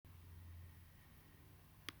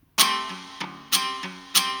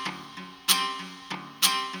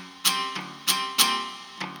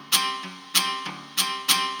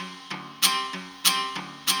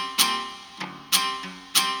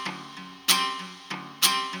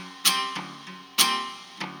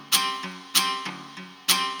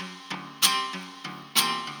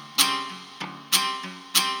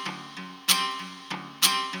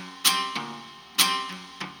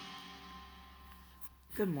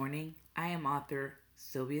Good morning. I am author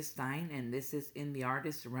Sylvia Stein, and this is In the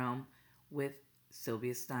Artist Realm with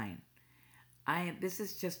Sylvia Stein. This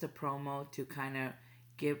is just a promo to kind of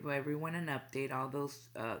give everyone an update, all those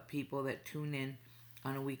people that tune in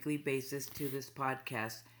on a weekly basis to this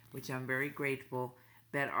podcast, which I'm very grateful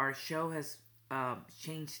that our show has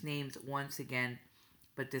changed names once again,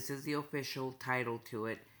 but this is the official title to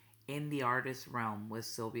it, In the Artist Realm with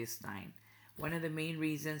Sylvia Stein. One of the main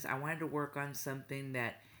reasons I wanted to work on something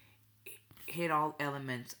that hit all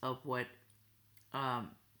elements of what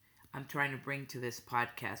um, I'm trying to bring to this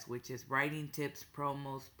podcast, which is writing tips,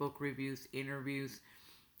 promos, book reviews, interviews,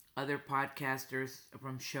 other podcasters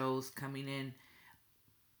from shows coming in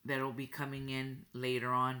that'll be coming in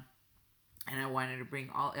later on. And I wanted to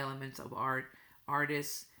bring all elements of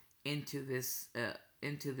artists into this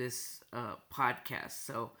podcast.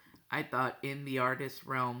 So I thought in the artist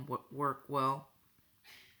realm would work well,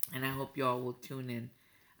 and I hope y'all will tune in.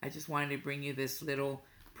 I just wanted to bring you this little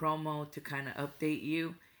promo to kind of update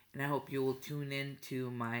you, and I hope you will tune in to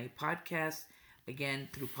my podcast again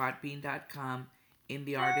through podbean.com, In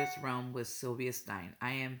the Artist Realm with Sylvia Stein.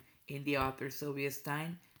 I am indie author Sylvia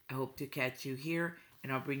Stein. I hope to catch you here,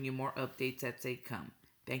 and I'll bring you more updates as they come.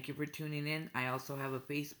 Thank you for tuning in. I also have a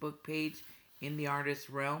Facebook page, In the Artist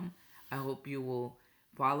Realm. I hope you will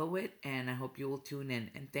follow it, and I hope you will tune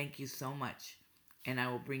in. And thank you so much. And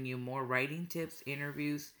I will bring you more writing tips,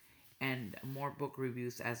 interviews, and more book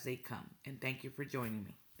reviews as they come. And thank you for joining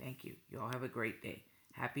me. Thank you. You all have a great day.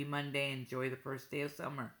 Happy Monday. Enjoy the first day of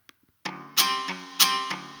summer.